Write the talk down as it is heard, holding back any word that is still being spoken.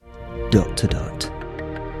The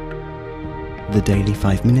daily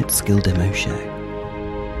 5-minute skill demo show.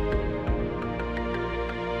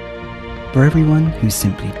 For everyone who's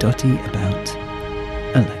simply dotty about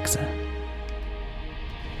Alexa.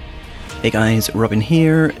 Hey guys, Robin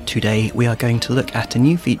here. Today we are going to look at a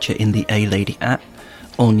new feature in the A-Lady app.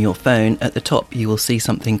 On your phone, at the top you will see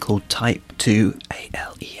something called Type to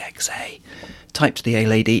Alexa. Type to the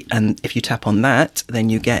A-Lady, and if you tap on that, then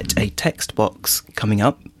you get a text box coming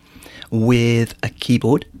up with a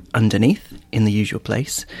keyboard underneath in the usual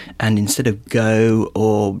place, and instead of go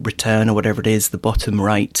or return or whatever it is, the bottom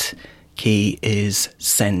right key is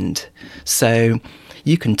send. So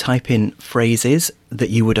you can type in phrases that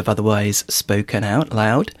you would have otherwise spoken out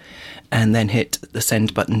loud and then hit the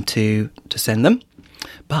send button to send them.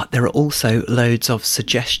 But there are also loads of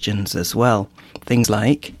suggestions as well. Things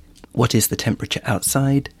like, what is the temperature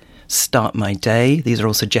outside? Start my day. These are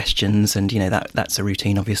all suggestions, and that's a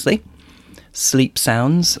routine obviously. Sleep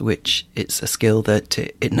sounds, which it's a skill that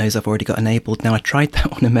it knows I've already got enabled. Now, I tried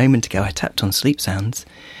that one a moment ago. I tapped on sleep sounds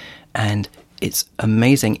and it's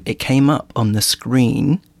amazing. It came up on the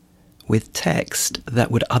screen with text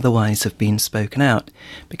that would otherwise have been spoken out.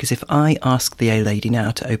 Because if I ask the A-Lady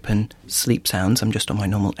now to open sleep sounds, I'm just on my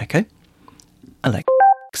normal Echo.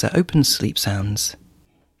 Alexa, open sleep sounds.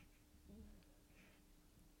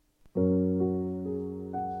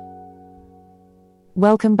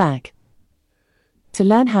 Welcome back. To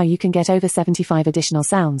learn how you can get over 75 additional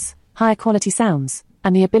sounds, higher quality sounds,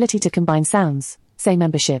 and the ability to combine sounds, say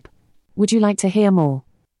membership. Would you like to hear more?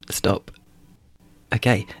 Stop.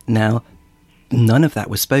 Okay, now, none of that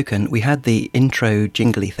was spoken. We had the intro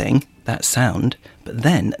jingly thing, that sound, but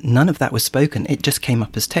then none of that was spoken. It just came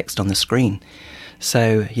up as text on the screen.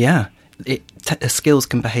 So, yeah, skills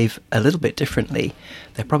can behave a little bit differently.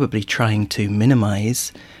 They're probably trying to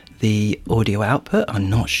minimise the audio output, I'm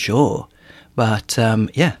not sure. But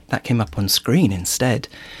that came up on screen instead.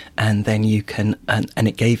 And then you can, and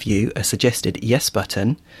it gave you a suggested yes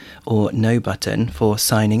button or no button for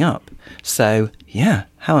signing up. So yeah,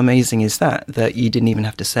 how amazing is that? That you didn't even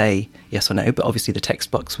have to say yes or no, but obviously the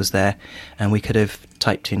text box was there and we could have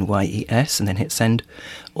typed in YES and then hit send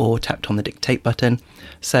or tapped on the dictate button.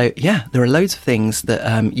 So yeah, there are loads of things that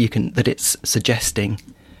that it's suggesting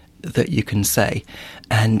that you can say.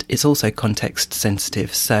 And it's also context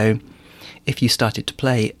sensitive. So if you started to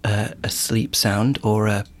play a sleep sound or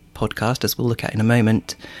a podcast, as we'll look at in a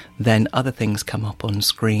moment, then other things come up on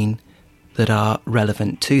screen that are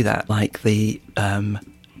relevant to that, like the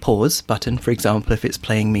pause button, for example, if it's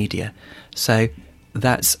playing media. So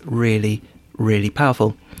that's really, really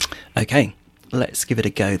powerful. Okay, let's give it a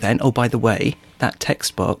go then. Oh, by the way, that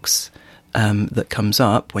text box that comes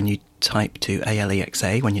up when you type to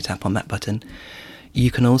Alexa, when you tap on that button, you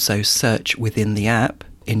can also search within the app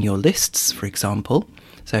in your lists, for example.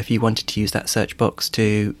 So if you wanted to use that search box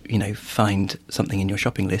to, find something in your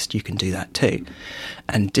shopping list, you can do that too.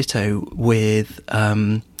 And ditto with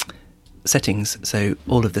settings. So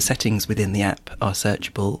all of the settings within the app are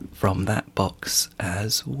searchable from that box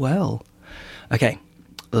as well. Okay,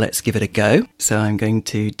 let's give it a go. So I'm going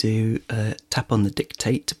to do tap on the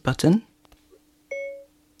dictate button.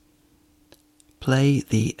 Play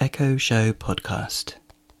the Echo Show podcast.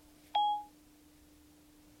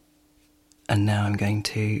 And now I'm going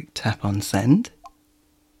to tap on send.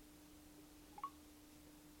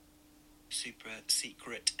 Super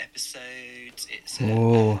secret episodes. It's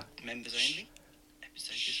members only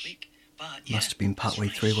episode this week. But yeah, must have been partway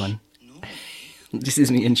through one. This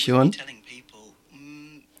is me and Sean.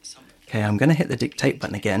 Okay, I'm going to hit the dictate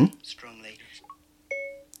button again.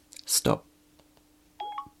 Stop.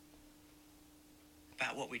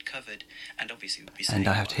 About what we'd covered, and obviously we'd be saying. And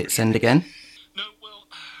I have to hit send again. No, well,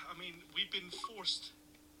 we've been forced.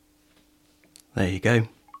 There you go.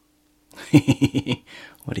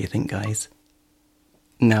 What do you think, guys?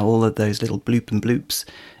 Now all of those little bloop and bloops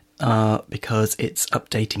are because it's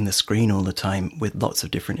updating the screen all the time with lots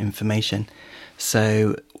of different information.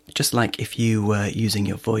 So just like if you were using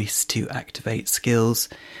your voice to activate skills,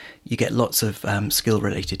 you get lots of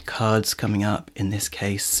skill-related cards coming up. In this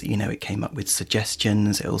case, it came up with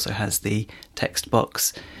suggestions. It also has the text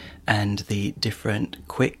box and the different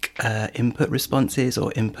quick input responses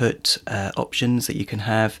or input options that you can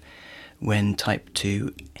have when type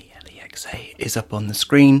to Alexa is up on the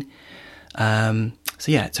screen. So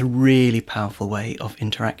yeah, it's a really powerful way of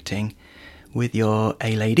interacting with your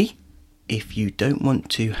A-Lady. If you don't want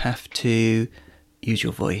to have to use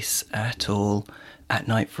your voice at all at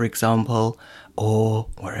night, for example, or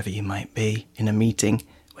wherever you might be in a meeting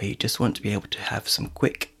where you just want to be able to have some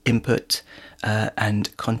quick input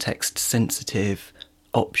and context-sensitive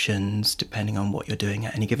options depending on what you're doing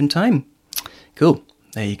at any given time. Cool.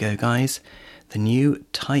 There you go, guys. The new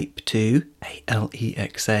Type 2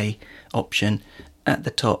 ALEXA option at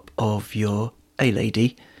the top of your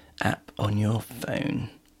A-Lady app on your phone.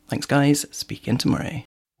 Thanks, guys. Speak again tomorrow.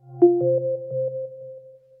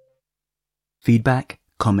 Feedback,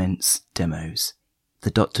 comments, demos.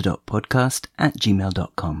 The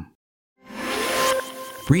podcast@gmail.com.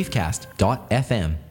 Briefcast.fm